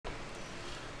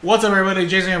What's up, everybody?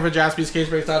 Jason here for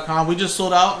JaspysCaseBreaks.com. We just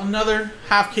sold out another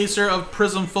half caser of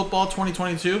Prizm Football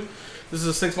 2022. This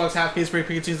is a $6 half case break,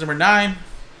 pick teams number 9.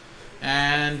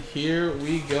 And here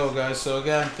we go, guys. So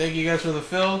again, thank you guys for the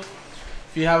fill.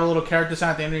 If you have a little character sign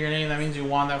at the end of your name, that means you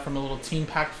won that from a little team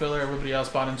pack filler. Everybody else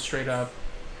bought in straight up.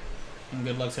 And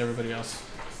good luck to everybody else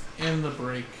in the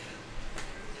break.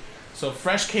 So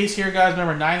fresh case here, guys.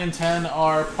 Number 9 and 10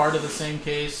 are part of the same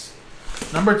case.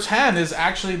 Number 10 is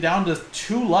actually down to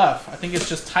 2 left. I think it's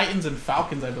just Titans and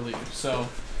Falcons, I believe. So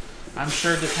I'm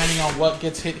sure depending on what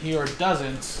gets hit here or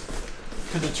doesn't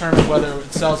could determine whether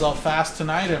it sells out fast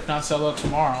tonight or if not sell out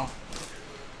tomorrow.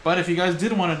 But if you guys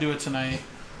did want to do it tonight,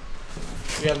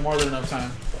 we have more than enough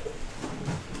time.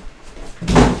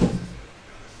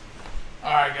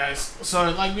 Alright, guys. So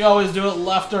like we always do it,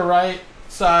 left or right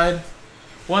side.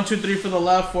 1, 2, 3 for the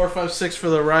left, 4, 5, 6 for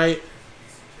the right.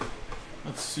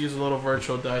 Let's use a little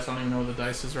virtual dice. I don't even know what the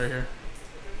dice is right here.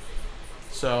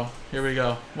 So, here we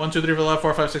go. 1, 2, 3 for the left,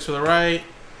 4, 5, 6 for the right.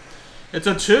 It's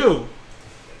a 2. So,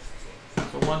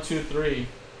 1, 2, 3.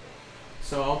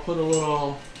 So, I'll put a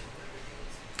little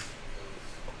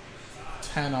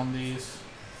 10 on these.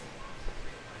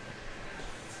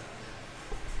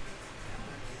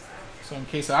 So, in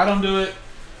case I don't do it,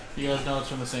 you guys know it's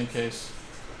from the same case.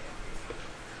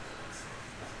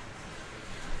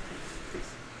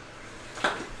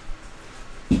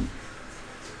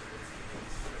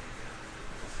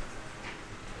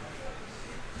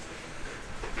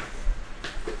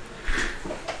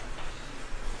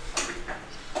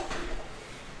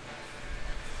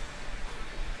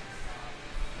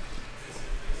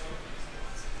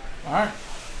 All right.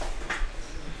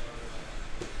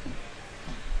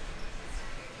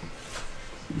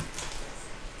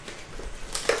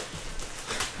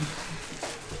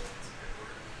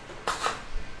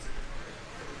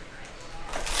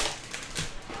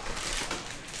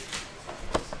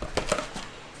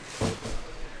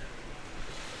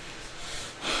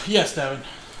 Yes, Devin.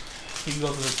 You can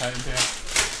go to the Titans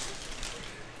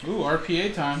here. Ooh,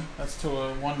 RPA time. That's to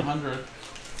a 100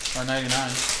 or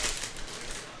 99.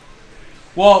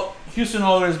 Well, Houston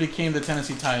Oilers became the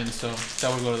Tennessee Titans, so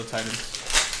that would go to the Titans.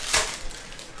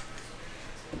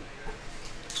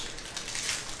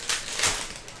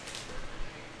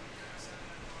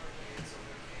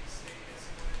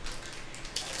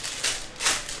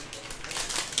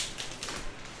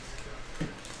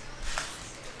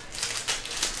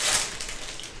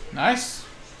 Nice.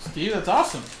 Steve, that's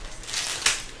awesome.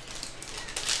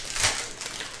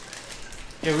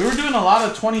 Yeah, we were doing a lot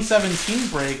of 2017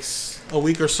 breaks a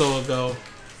week or so ago,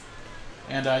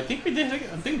 and I think we did. I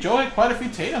think Joe had quite a few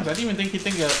Tatums. I didn't even think I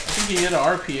think he hit an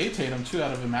RPA Tatum too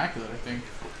out of Immaculate, I think.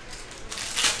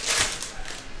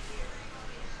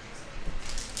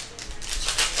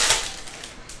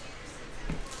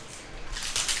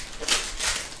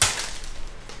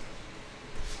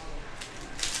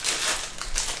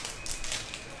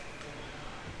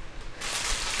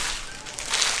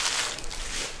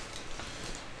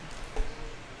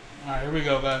 All right, here we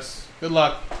go, guys. Good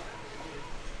luck.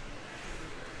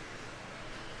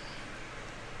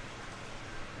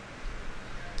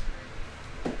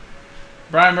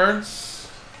 Brian Burns.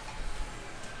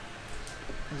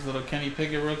 His little Kenny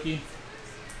Pickett rookie.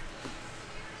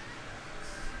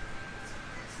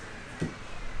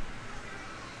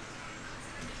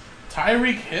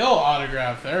 Tyreek Hill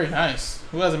autograph. Very nice.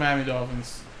 Who has a Miami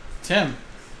Dolphins? Tim.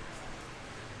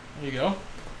 There you go.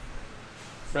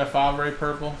 Brett Favre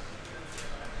purple.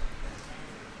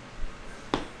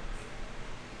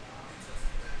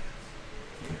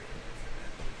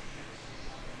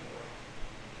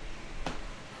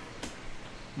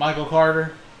 Michael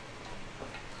Carter.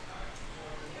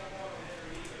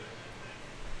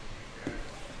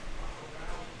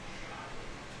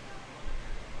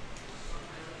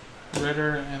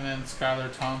 Ritter, and then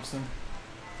Skylar Thompson.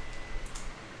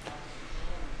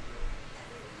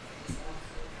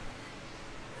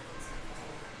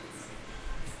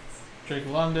 Drake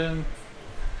London.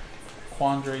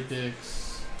 Quandre Diggs.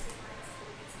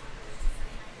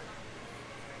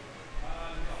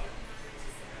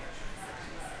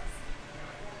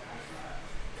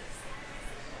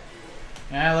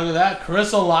 Yeah, look at that.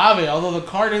 Chris Olave. Although the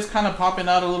card is kind of popping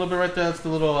out a little bit right there. That's the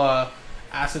little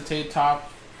acetate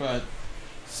top. But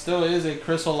still is a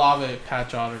Chris Olave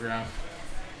patch autograph.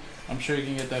 I'm sure you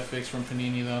can get that fixed from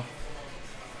Panini, though.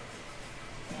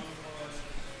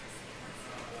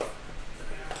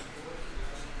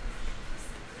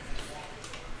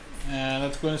 And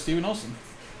that's going to Steven Olsen.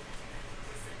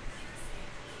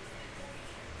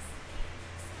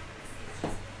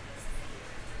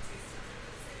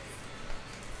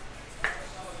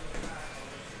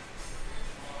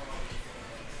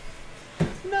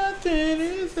 Nothing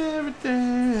is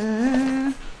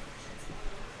everything.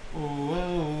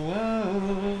 Whoa,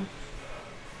 whoa.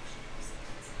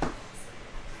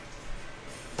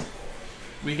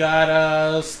 We got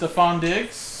Stephon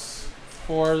Diggs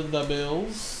for the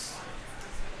Bills.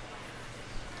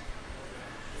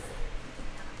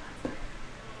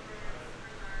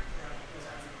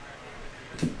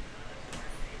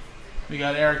 We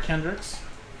got Eric Kendricks.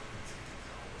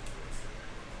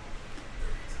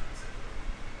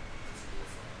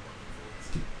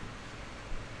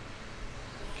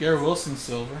 Garrett Wilson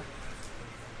silver.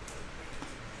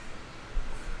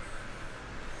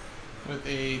 With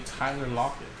a Tyler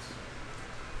Lockett.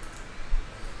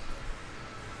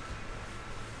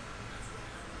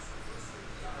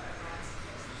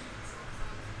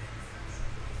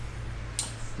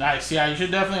 Nice. Yeah, you should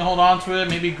definitely hold on to it.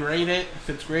 Maybe grade it if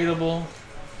it's gradable.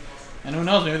 And who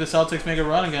knows, maybe the Celtics make a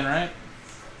run again, right?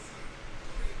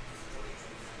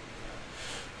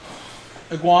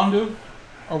 Wanu.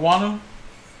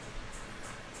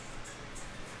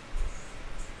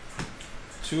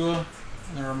 Tua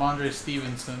and then Ramondre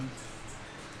Stevenson.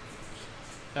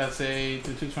 That's a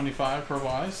 225 per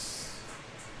Wise.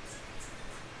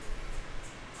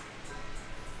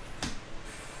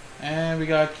 And we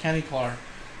got Kenny Clark.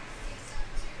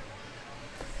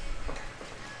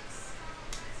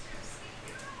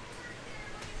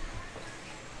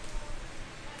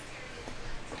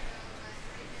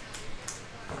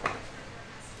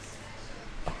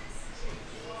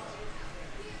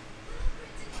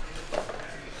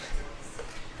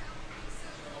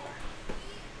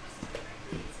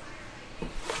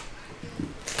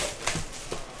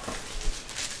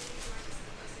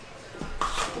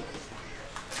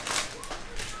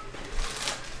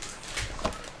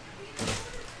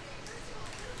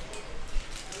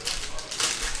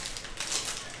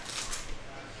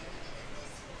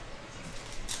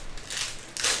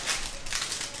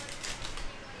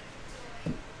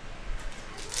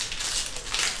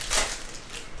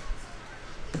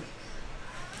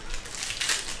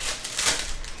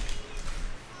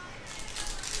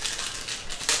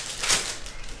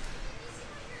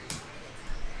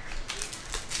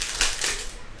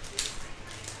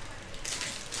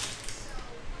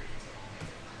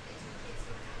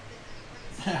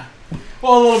 Yeah.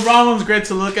 Well, the LeBron one's great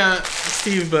to look at,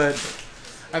 Steve, but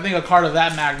I think a card of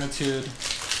that magnitude,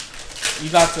 you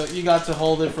got to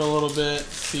hold it for a little bit,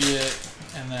 see it,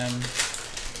 and then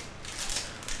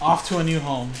off to a new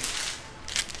home.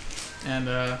 And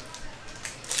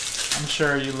I'm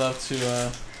sure you love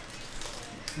to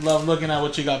love looking at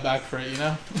what you got back for it, you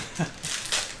know?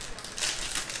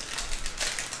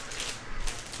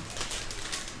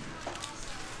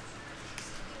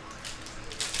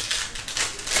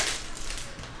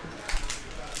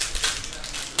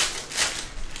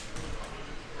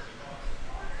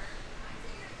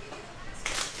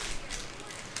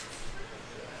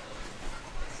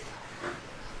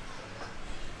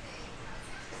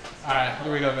 Alright,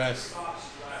 here we go, guys.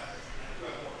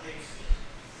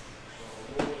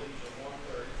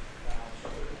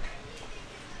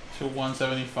 To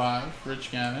 175,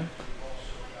 Rich Gannon.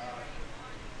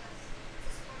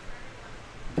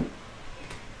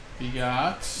 We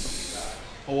got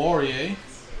Aurier.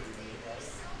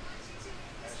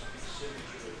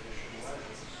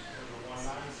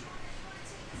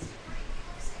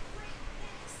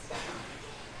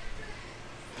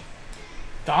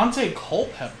 Dante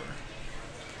Culpepper.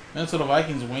 Minnesota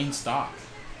Vikings, Wayne Stock.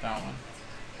 That one.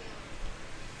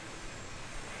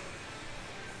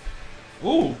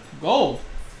 Ooh, gold.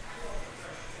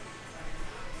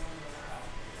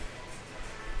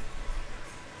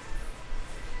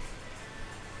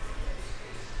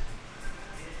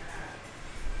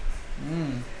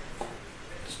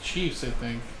 It's Chiefs, I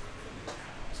think.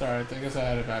 Sorry, I guess I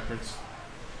had it backwards.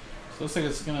 So it looks like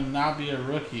it's going to not be a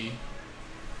rookie.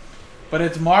 But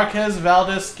it's Marquez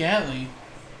Valdez-Scantling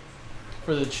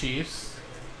for the Chiefs.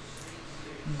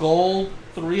 Gold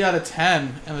 3 out of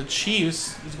 10. And the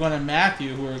Chiefs is going to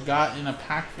Matthew, who got in a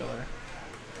pack filler.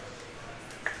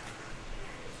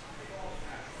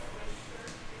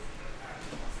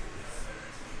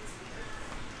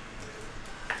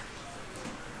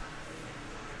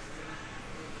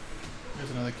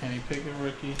 There's another Kenny Pickett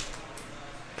rookie.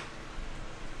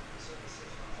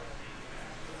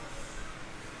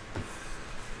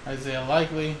 Isaiah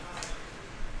Likely.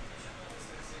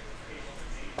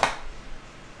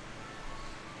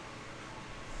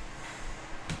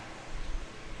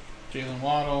 Jalen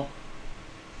Waddle.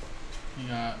 You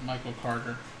got Michael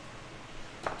Carter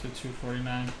to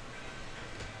 249.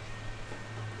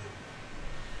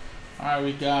 Alright,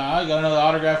 we got another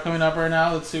autograph coming up right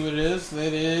now. Let's see what it is.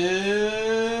 It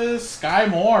is Sky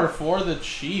Moore for the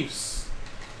Chiefs.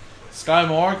 Sky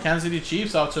Moore, Kansas City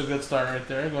Chiefs, out to a good start right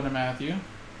there. Going to Matthew.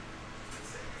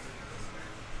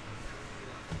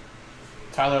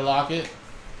 Tyler Lockett.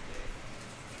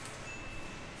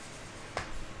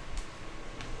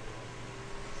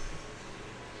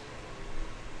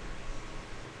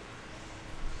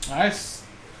 Nice.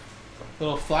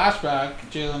 Little flashback,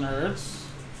 Jalen Hurts.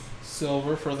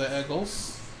 Silver for the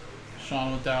Eagles.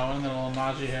 Sean with that one. Then a little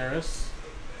Najee Harris.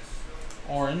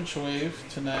 Orange wave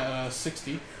to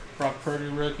 60. Brock Purdy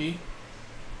rookie.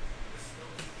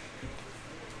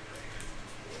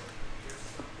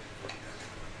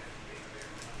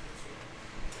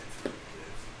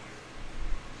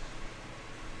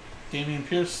 Damian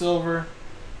Pierce silver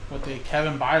with a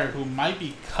Kevin Byard, who might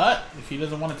be cut if he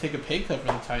doesn't want to take a pay cut for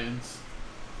the Titans.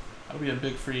 That would be a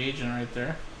big free agent right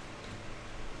there.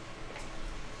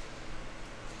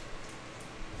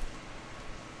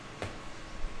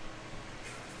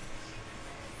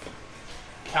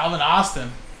 Calvin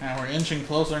Austin, and we're inching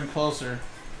closer and closer.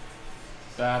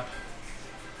 BAP.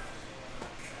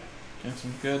 Getting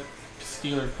some good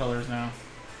Steeler colors now.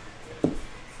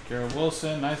 Garrett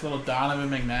Wilson, nice little Donovan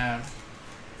McNabb.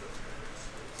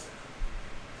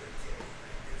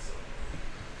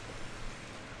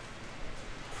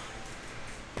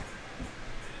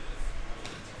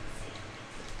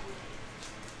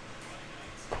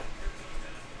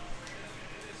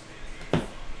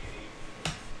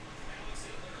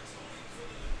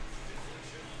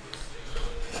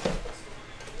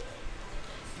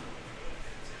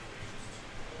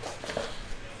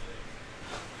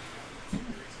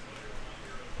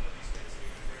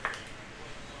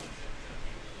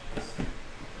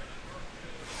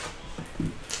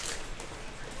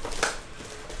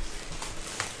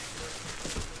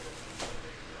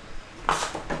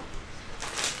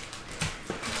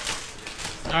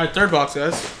 All right, third box,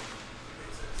 guys.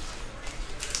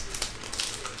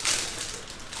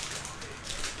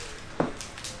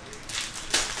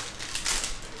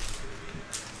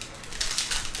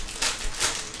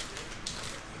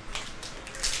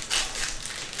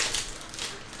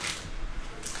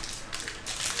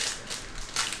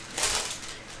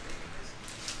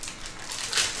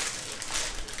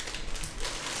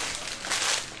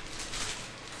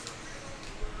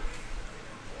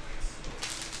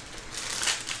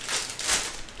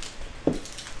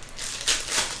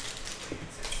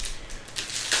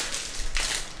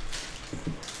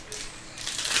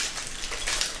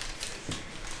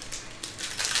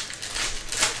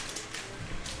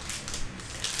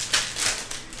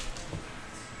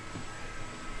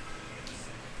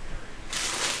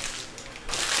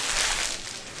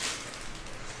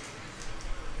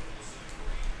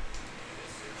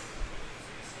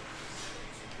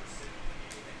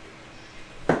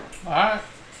 All right,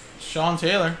 Sean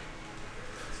Taylor.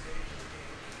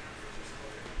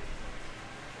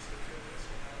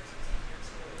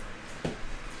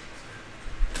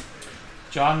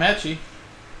 John Mechie.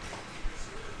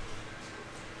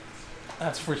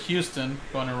 That's for Houston,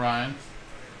 going to Ryan.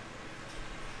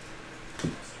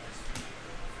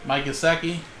 Mike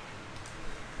Gesicki.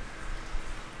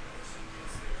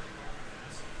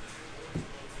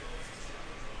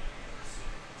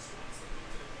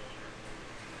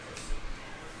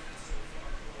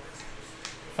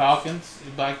 Falcons,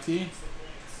 black tee.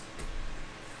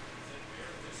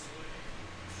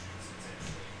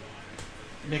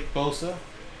 Nick Bosa.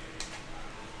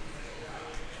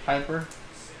 Piper.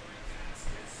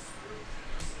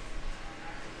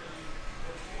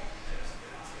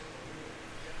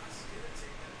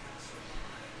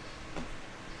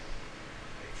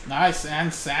 Nice,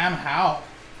 and Sam Howell.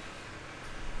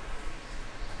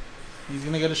 He's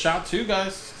going to get a shot too,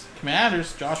 guys.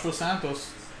 Commanders, Joshua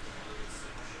Santos.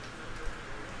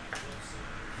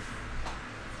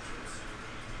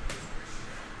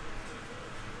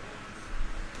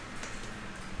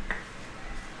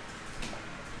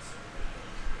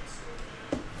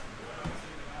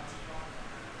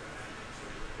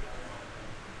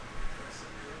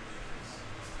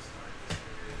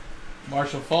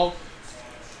 Marshall Falk.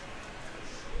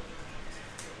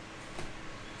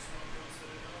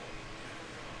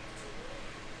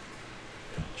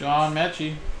 John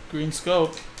Mechie, green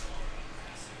scope.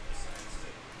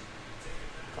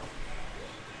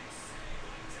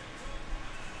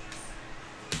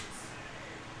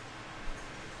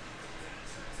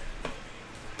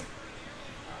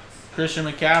 Christian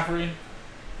McCaffrey,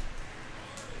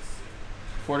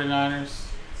 49ers.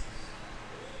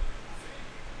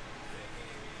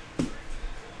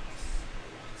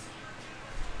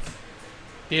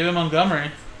 David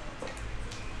Montgomery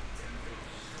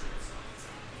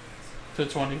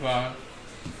 /25.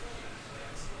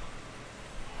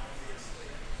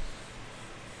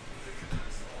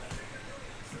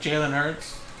 Jalen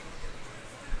Hurts.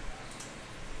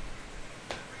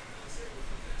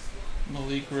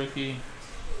 Malik rookie.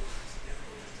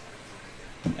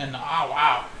 And oh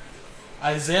wow,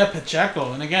 Isaiah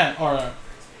Pacheco. And again,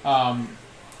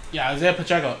 yeah, Isaiah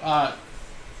Pacheco.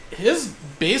 His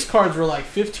base cards were like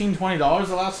 $15–20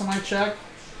 the last time I checked.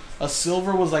 A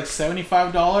silver was like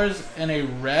 $75, and a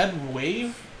red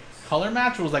wave color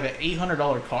match was like an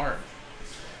 $800 card.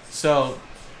 So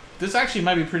this actually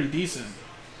might be pretty decent.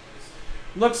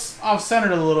 Looks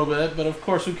off-centered a little bit, but of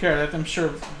course, who cares? I'm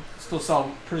sure still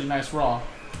sell pretty nice raw.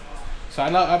 So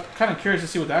I'm kind of curious to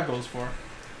see what that goes for.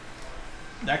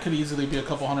 That could easily be a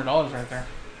couple $100 right there.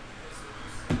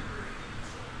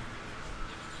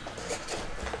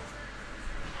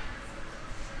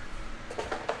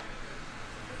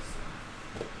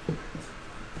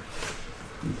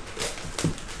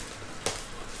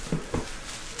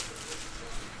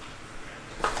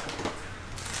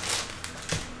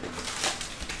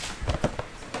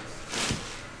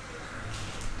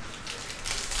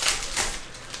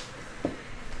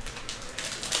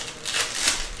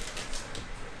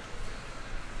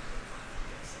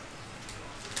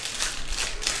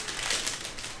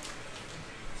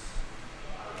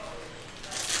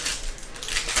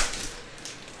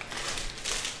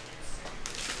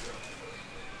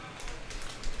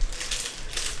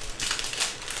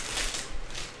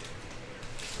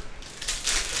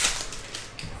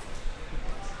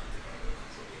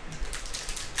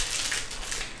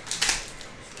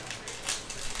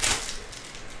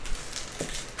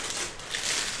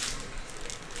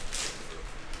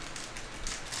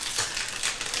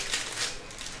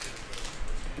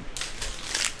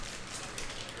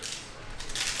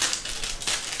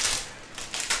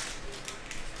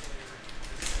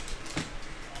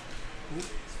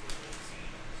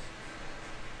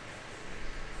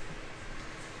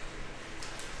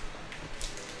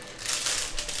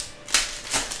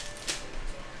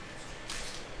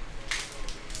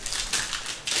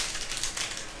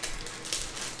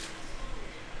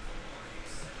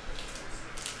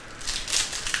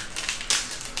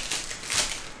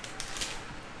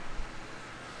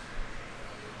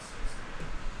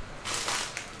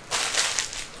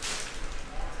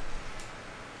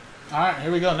 Alright,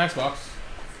 here we go. Next box.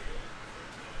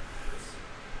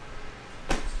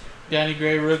 Danny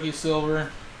Gray, rookie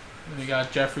silver. Then we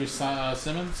got Jeffrey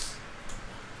Simmons.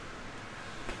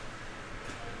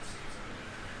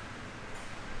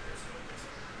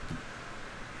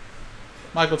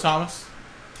 Michael Thomas.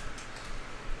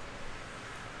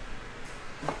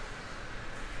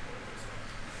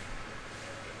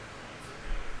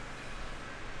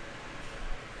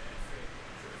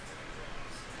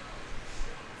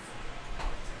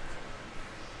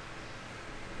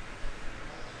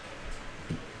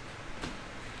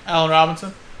 Allen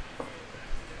Robinson.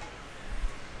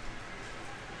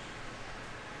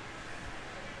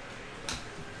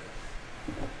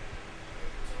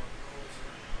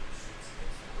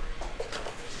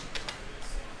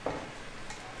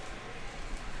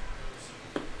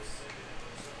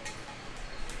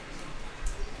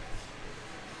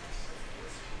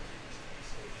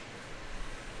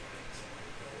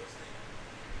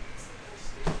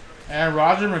 And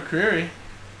Roger McCreary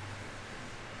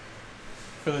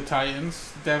for the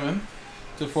Titans. Devin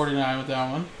 /49 with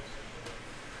that one.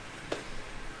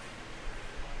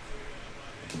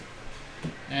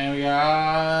 And we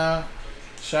got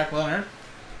Shaq Leonard.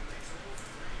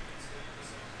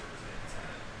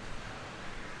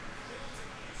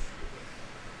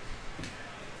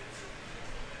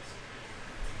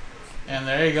 And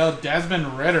there you go,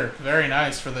 Desmond Ridder. Very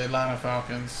nice for the Atlanta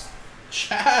Falcons.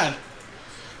 Chad,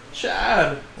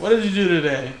 what did you do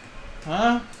today?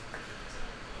 Huh?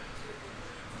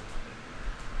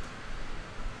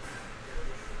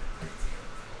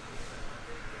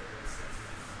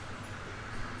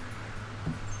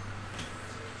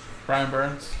 Brian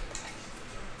Burns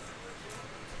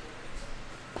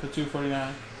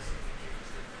 /249.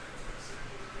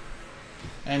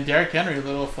 And Derrick Henry, a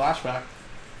little flashback.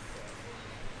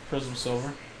 Prizm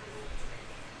silver.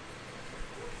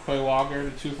 Quay Walker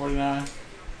 /249.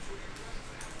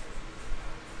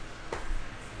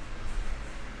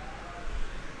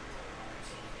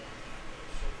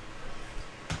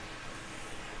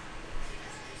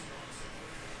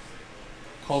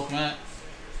 Cole Kmet.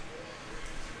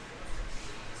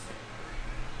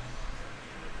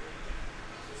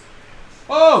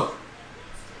 Oh!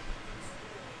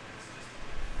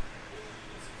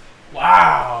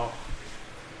 Wow!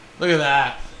 Look at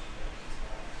that.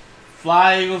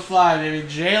 Fly, Eagles, fly, baby.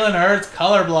 Jalen Hurts,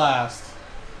 Color Blast.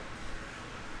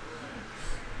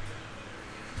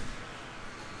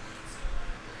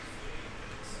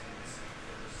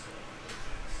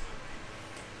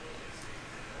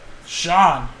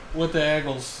 Sean with the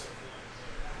Eagles.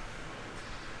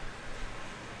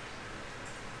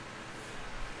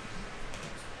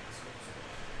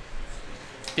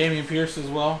 Damian Pierce as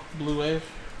well, Blue Wave.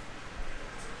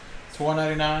 It's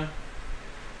 $1.99.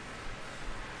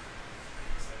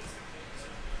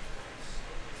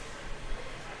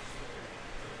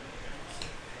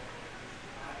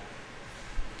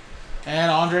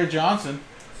 And Andre Johnson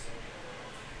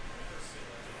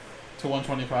to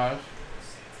 $125.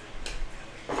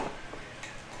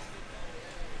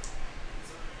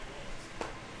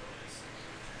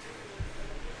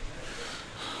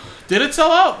 Did it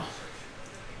sell out?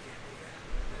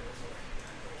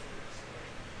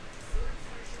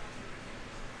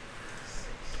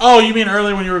 Oh, you mean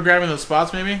earlier when you were grabbing those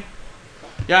spots, maybe?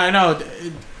 Yeah, I know.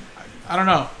 I don't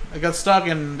know. I got stuck,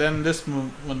 and then this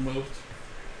one moved.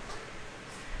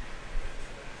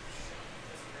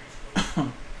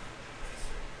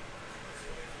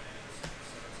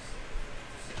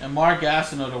 And Mark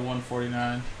Gastineau to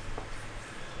 $149.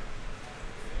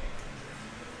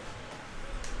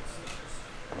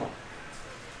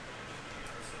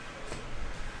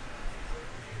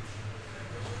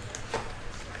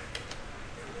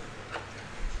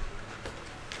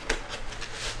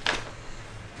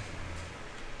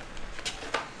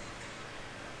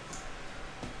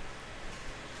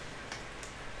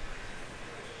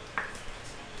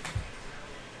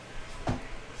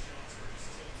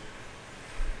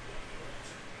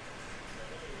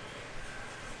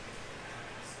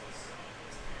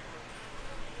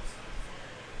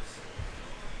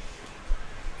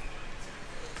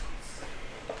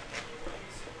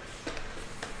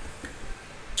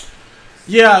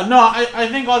 Yeah, no, I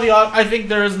think I think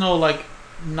there is no like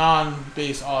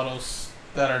non-base autos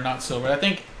that are not silver. I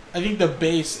think the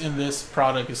base in this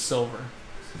product is silver.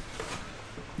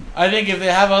 I think if they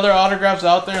have other autographs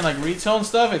out there and like retail and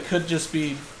stuff, it could just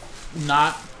be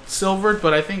not silvered,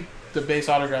 but I think the base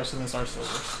autographs in this are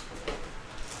silver.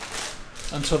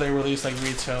 Until they release like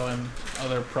retail and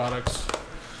other products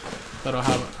that'll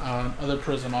have other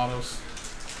Prizm autos.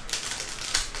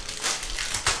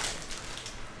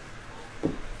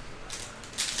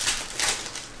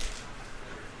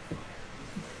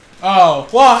 Oh,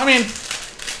 well, I mean,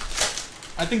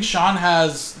 I think Sean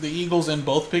has the Eagles in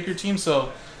both pick your teams,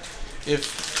 so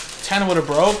if 10 would have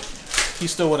broke, he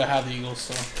still would have had the Eagles,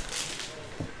 so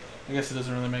I guess it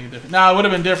doesn't really make a difference. Now, it would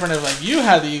have been different if, like, you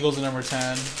had the Eagles in number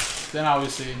 10. Then,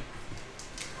 obviously,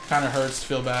 kind of hurts to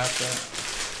feel bad, but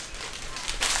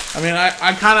I mean,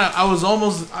 I was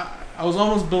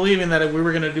almost believing that we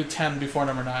were going to do 10 before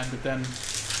number 9, but then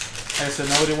like I said,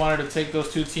 nobody wanted to take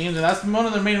those two teams, and that's one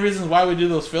of the main reasons why we do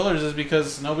those fillers is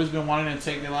because nobody's been wanting to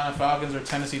take the Atlanta Falcons or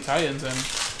Tennessee Titans, and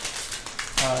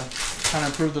kind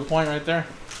of proved the point right there.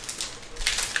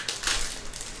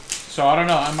 So I don't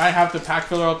know. I might have to pack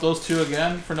filler up those two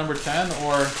again for number 10,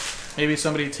 or maybe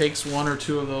somebody takes one or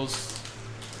two of those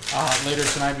later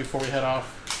tonight before we head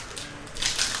off.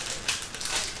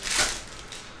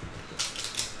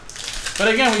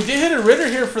 But again, we did hit a Ritter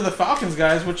here for the Falcons,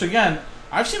 guys, which again,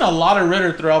 I've seen a lot of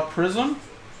Ritter throughout Prizm,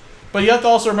 but you have to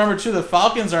also remember, too, the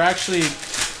Falcons are actually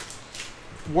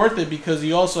worth it because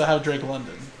you also have Drake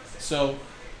London. So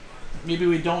maybe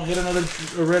we don't hit another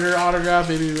Ritter autograph.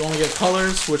 Maybe we only get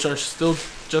colors, which are still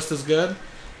just as good,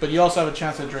 but you also have a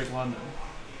chance at Drake London.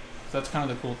 So that's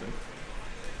kind of the cool thing.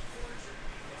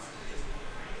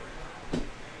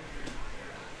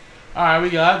 All right, we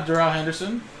got Darrell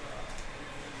Henderson.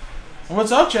 And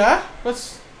what's up, Chad?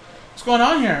 What's going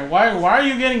on here? Why are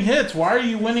you getting hits? Why are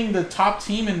you winning the top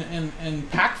team in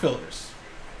pack fillers?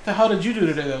 What the hell did you do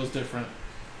today that was different?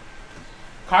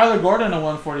 Kyler Gordon at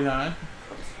 149.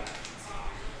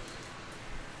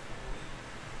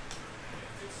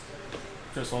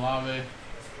 Chris Olave.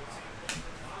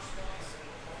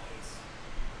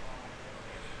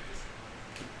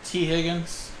 T.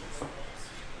 Higgins.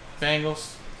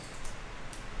 Bengals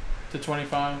to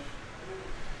 25.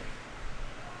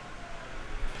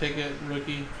 Pickett,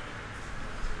 rookie.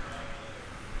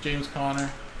 James Conner.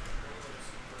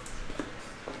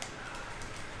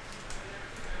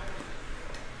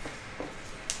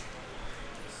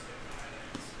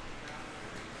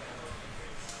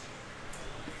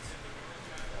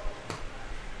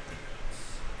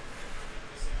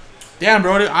 Damn,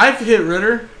 bro. I've hit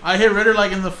Ritter. I hit Ritter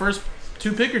like in the first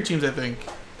two picker teams, I think.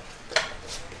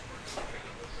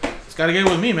 It's got to get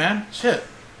with me, man. Shit.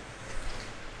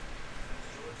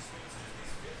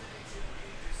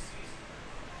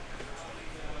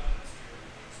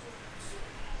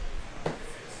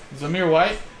 Zamir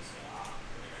White.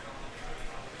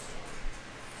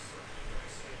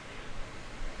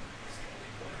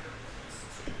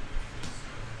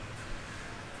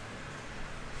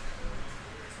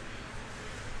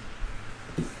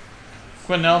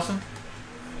 Quinn Nelson.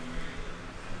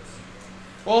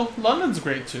 Well, London's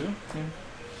great too.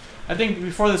 I think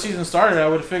before the season started, I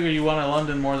would figure you wanted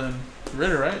London more than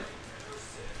Ritter, right?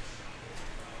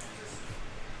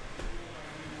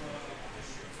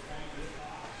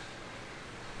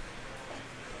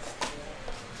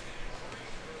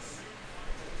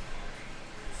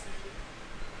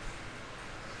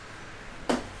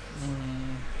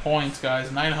 Points,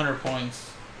 guys. 900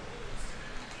 points.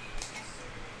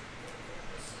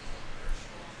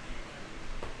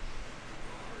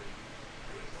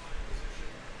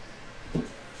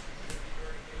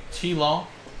 T-Law.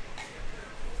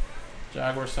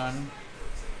 Jaguar Simon.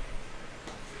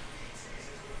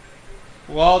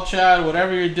 Well, Chad,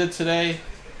 whatever you did today,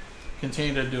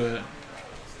 continue to do it.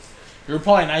 You were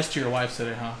probably nice to your wife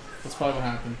today, huh? That's probably what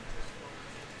happened.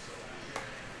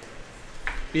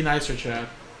 Be nicer, Chad.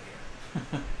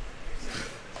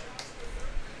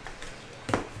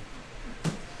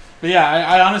 But yeah,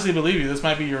 I honestly believe you. This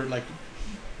might be your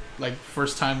like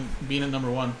first time being at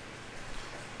 #1.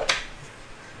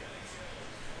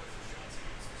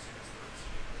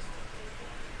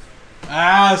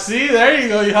 Ah, see, there you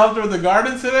go. You helped her with the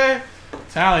garden today. I'm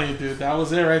telling you, dude, that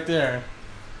was it right there.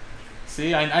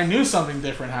 See, I knew something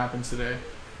different happened today.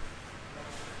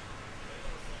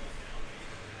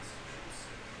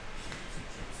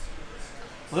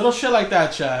 Little shit like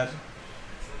that, Chad.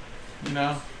 You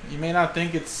know, you may not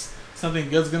think it's something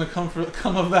good's gonna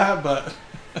come of that, but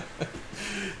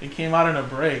it came out in a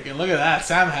break. And look at that,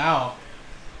 Sam Howell.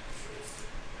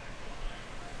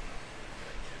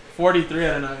 43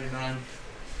 out of 99.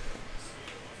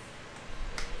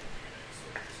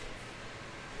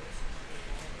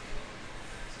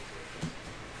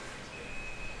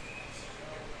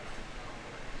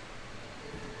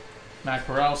 Matt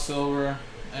Corral, silver,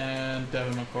 and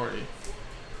Devin McCourty.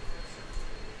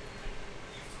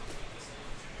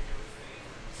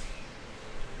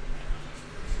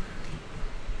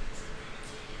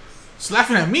 It's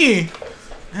laughing at me,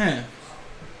 man.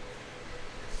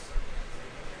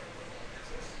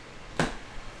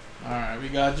 All right, we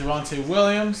got Javonte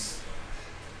Williams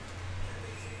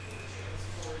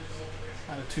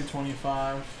out of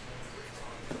 225,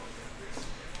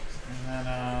 and then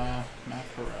Matt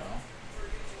Corral.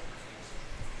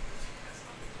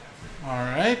 All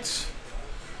right,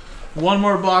 one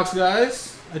more box,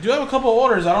 guys. I do have a couple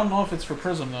orders. I don't know if it's for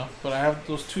Prizm though, but I have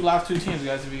those last two teams,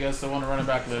 guys. If you guys still want to run it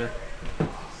back later.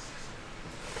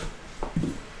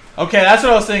 Okay, that's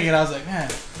what I was thinking. I was like, man,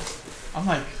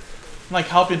 I'm like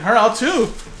helping her out too.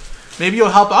 Maybe you'll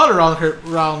help out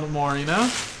around more, you know?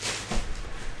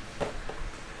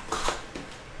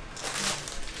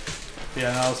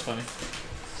 Yeah, that was funny.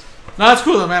 No, that's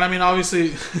cool though, man. I mean, obviously,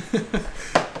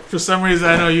 for some reason,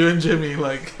 I know you and Jimmy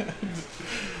like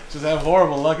just have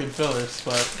horrible luck in fillers.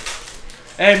 But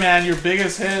hey, man, your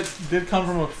biggest hit did come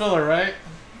from a filler, right?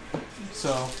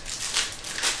 So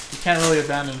you can't really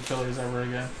abandon fillers ever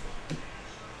again.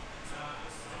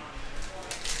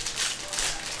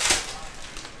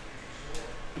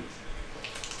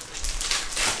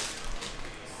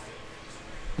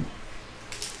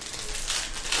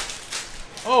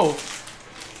 Oh.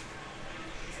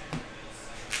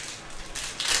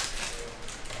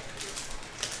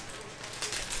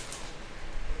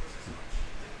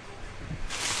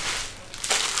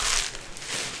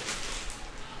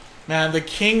 Man, the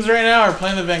Kings right now are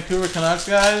playing the Vancouver Canucks,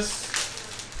 guys.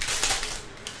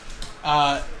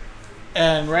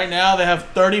 And right now they have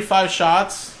 35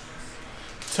 shots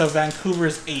to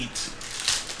Vancouver's 8.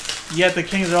 Yet the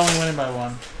Kings are only winning by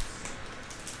 1.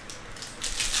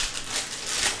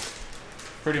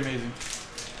 Pretty amazing.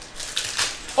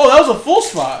 Oh, that was a full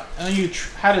spot. And then you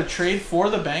had to trade for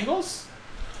the Bengals?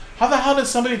 How the hell did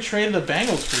somebody trade the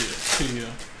Bengals for you?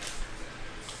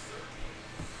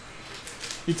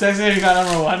 You texted me you got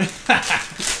 #1.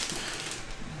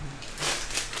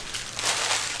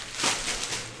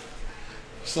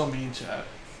 So mean, chat.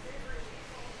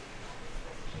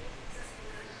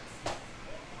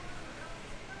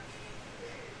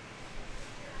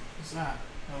 What's that?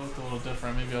 That looked a little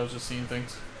different. Maybe I was just seeing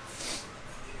things.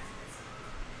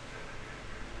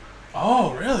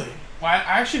 Oh, really? Well, I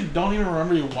actually don't even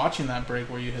remember you watching that break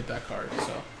where you hit that card,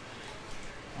 so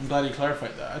I'm glad you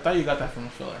clarified that. I thought you got that from a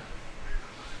filler.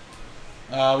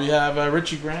 We have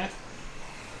Richie Grant.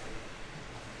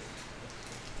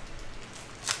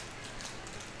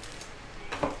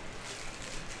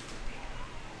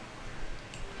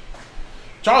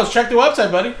 Charles, check the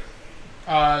website, buddy.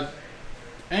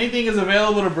 Anything is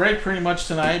available to break pretty much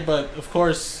tonight, but of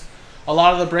course, a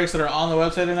lot of the breaks that are on the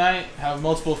website tonight have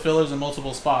multiple fillers and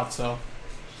multiple spots. So,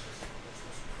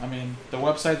 I mean, the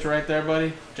website's right there,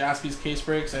 buddy. Jaspy's Case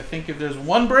Breaks. I think if there's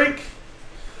one break,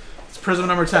 it's Prizm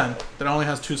number 10 that only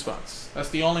has 2 spots. That's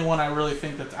the only one I really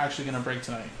think that's actually going to break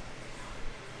tonight.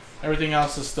 Everything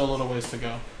else is still a little ways to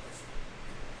go.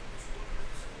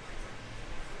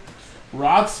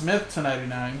 Rod Smith to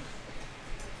 99.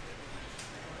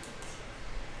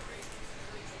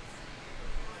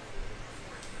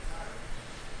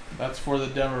 That's for the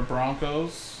Denver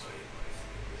Broncos.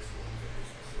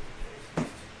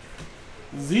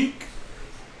 Zeke.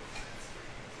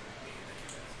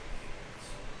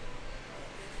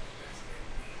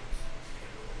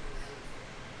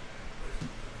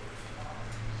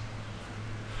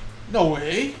 No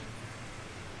way.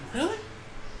 Really?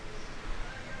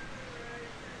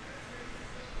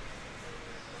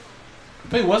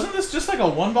 Wait, wasn't this just like a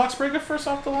 1-box break at first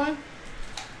off the line?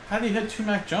 How did he hit 2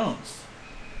 Mac Jones?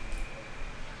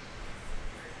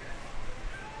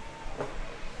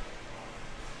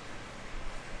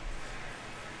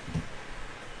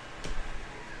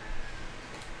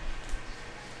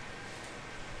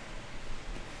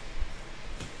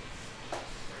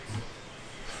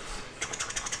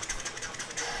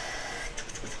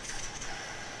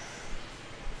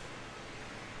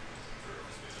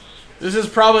 This is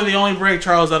probably the only break,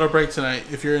 Charles, that'll break tonight,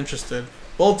 if you're interested.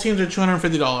 Both teams are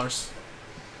 $250.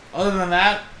 Other than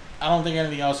that, I don't think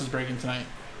anything else is breaking tonight.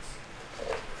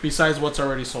 Besides what's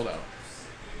already sold out.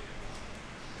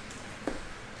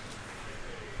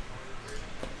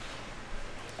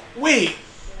 Wait,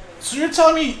 so you're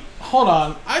telling me, hold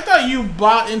on, I thought you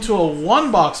bought into a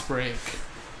 1-box break.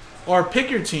 Or pick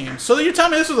your team. So you're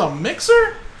telling me this was a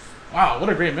mixer? Wow, what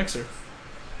a great mixer.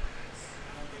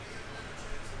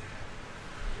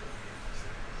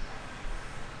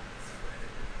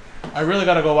 I really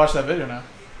gotta go watch that video now.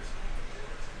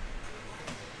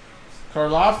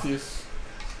 Karlaftis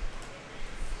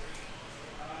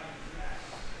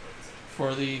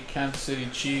for the Kansas City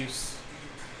Chiefs.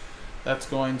 That's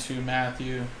going to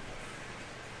Matthew.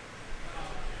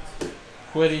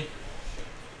 Quiddy.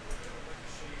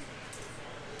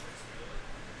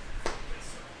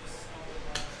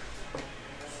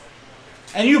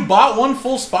 And you bought 1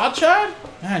 full spot, Chad?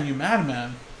 Man, you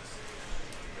madman.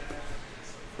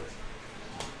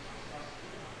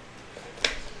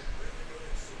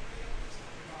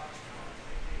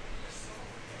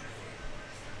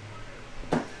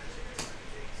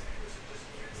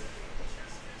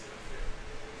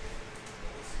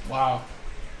 Wow.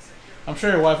 I'm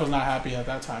sure your wife was not happy at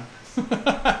that time.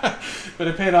 But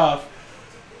it paid off.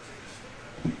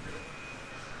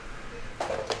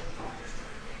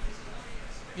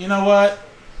 You know what?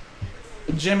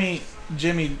 Jimmy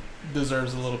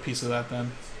deserves a little piece of that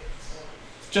then.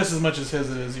 Just as much as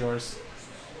his it is yours.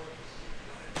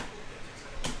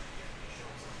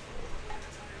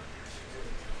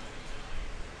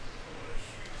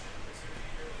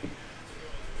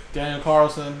 Daniel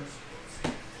Carlson.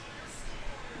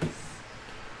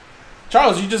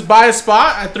 Charles, you just buy a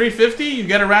spot at $350. You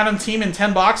get a random team in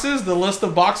 10 boxes. The list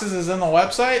of boxes is in the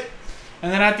website.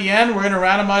 And then at the end, we're going to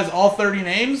randomize all 30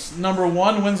 names. Number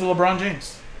 1 wins the LeBron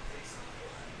James.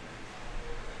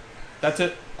 That's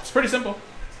it. It's pretty simple.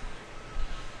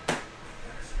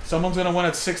 Someone's going to win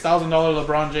at $6,000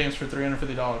 LeBron James for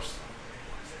 $350.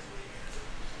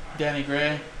 Danny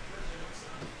Gray.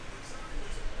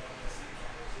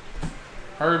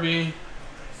 Herbie.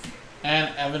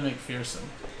 And Evan McPherson.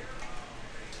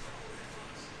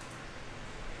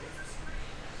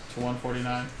 To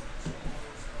 149.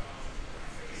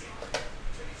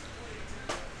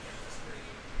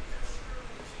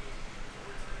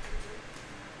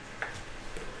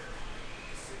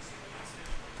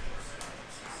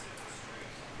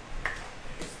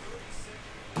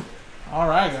 All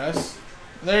right, guys.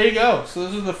 There you go. So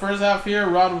this is the first half here.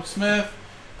 Rod Smith,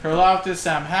 Karlaftis,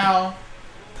 Sam Howell,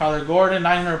 Kyler Gordon,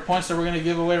 900 points that we're going to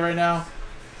give away right now.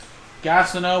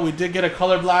 Gastineau, we did get a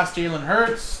color blast. Jalen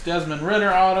Hurts, Desmond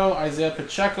Ridder auto, Isaiah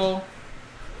Pacheco,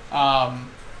 John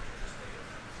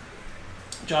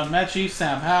Mechie,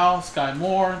 Sam Howell, Sky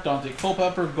Moore, Dante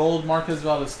Culpepper, gold, Marquez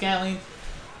Valdez-Scantling,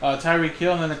 Tyreek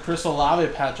Hill, and then a Chris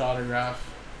Olave patch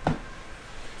autograph.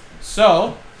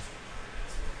 So,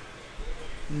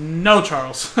 no,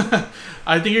 Charles.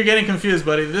 I think you're getting confused,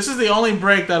 buddy. This is the only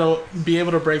break that'll be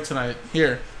able to break tonight.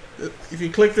 Here, if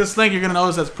you click this link, you're going to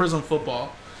notice that's Prizm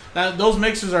Football. Those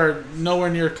mixers are nowhere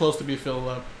near close to be filled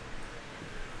up.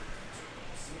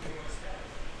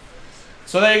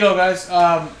 So there you go, guys.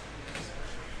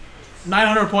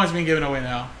 900 points being given away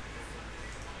now.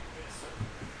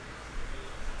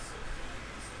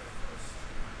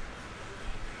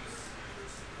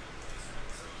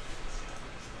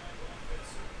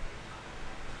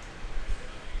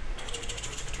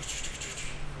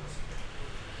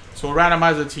 So we'll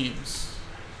randomize the teams.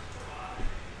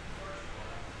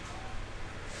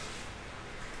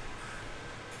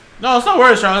 No, it's not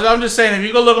worse, Charles. I'm just saying, if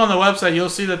you go look on the website, you'll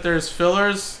see that there's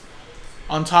fillers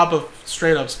on top of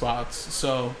straight up spots.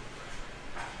 So,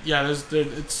 yeah,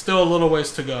 it's still a little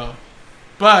ways to go.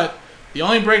 But the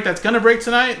only break that's going to break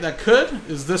tonight that could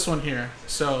is this one here.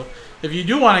 So, if you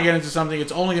do want to get into something,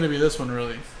 it's only going to be this one,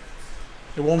 really.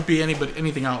 It won't be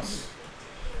anything else.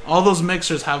 All those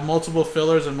mixers have multiple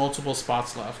fillers and multiple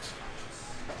spots left.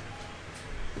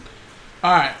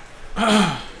 All right.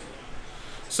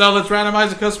 So let's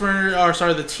randomize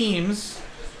the teams.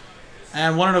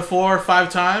 And 1 out of 4, 5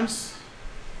 times.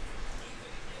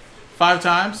 5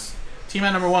 times. Team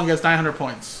at number 1 gets 900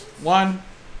 points. 1,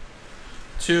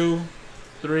 2,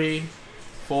 3,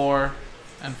 4,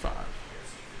 and 5.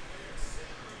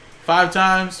 5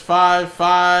 times. 5,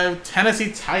 5.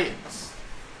 Tennessee Titans.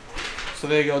 So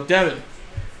there you go, Devin.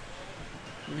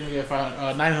 You're gonna get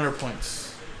 900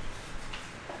 points.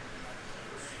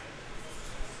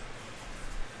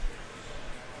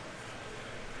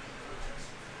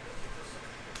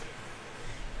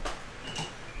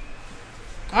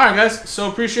 All right, guys. So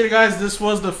appreciate it, guys. This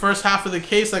was the first half of the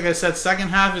case. Like I said, second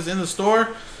half is in the store.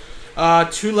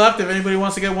 2 left. If anybody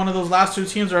wants to get one of those last 2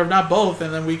 teams, or if not both,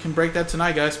 and then we can break that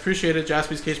tonight, guys. Appreciate it.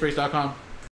 JaspysCaseBreaks.com.